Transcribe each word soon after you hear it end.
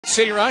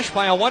City Rush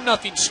by a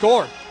 1-0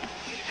 score.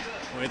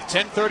 With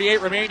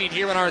 10:38 remaining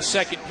here in our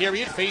second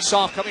period.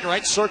 Face-off coming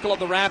right circle of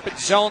the Rapid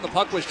zone. The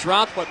puck was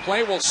dropped, but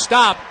play will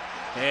stop.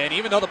 And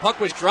even though the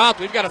puck was dropped,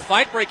 we've got a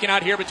fight breaking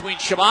out here between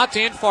Chabot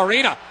and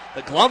Faryna.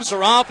 The gloves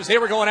are off as they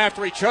were going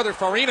after each other.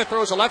 Faryna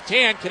throws a left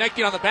hand,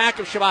 connecting on the back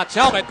of Chabot's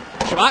helmet.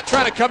 Chabot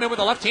trying to come in with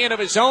a left hand of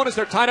his own as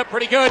they're tied up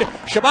pretty good.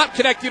 Chabot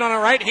connecting on a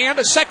right hand,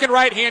 a second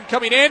right hand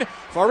coming in.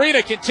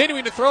 Faryna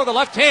continuing to throw the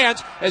left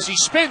hands as he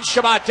spins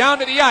Chabot down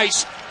to the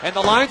ice, and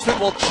the linesman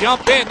will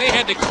jump in. They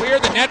had to clear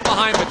the net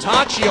behind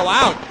Mataccio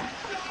out,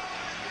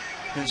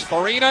 as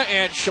Faryna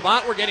and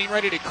Chabot were getting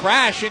ready to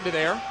crash into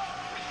there.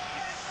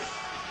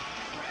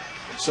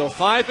 So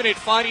 5-minute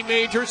fighting,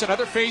 Majors.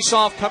 Another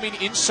face-off coming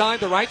inside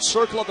the right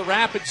circle of the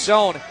Rapid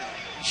zone.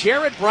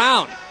 Jared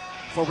Brown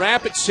for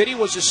Rapid City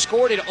was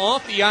escorted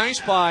off the ice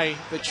by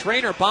the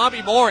trainer,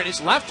 Bobby Moore, and his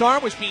left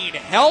arm was being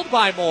held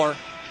by Moore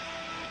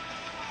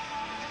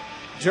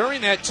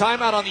during that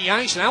timeout on the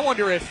ice. And I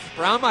wonder if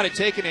Brown might have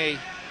taken a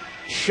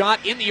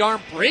shot in the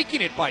arm,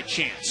 breaking it by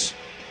chance.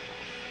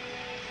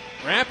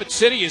 Rapid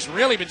City has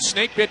really been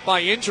snake bit by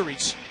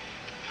injuries.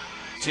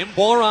 Tim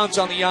Boron's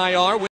on the IR.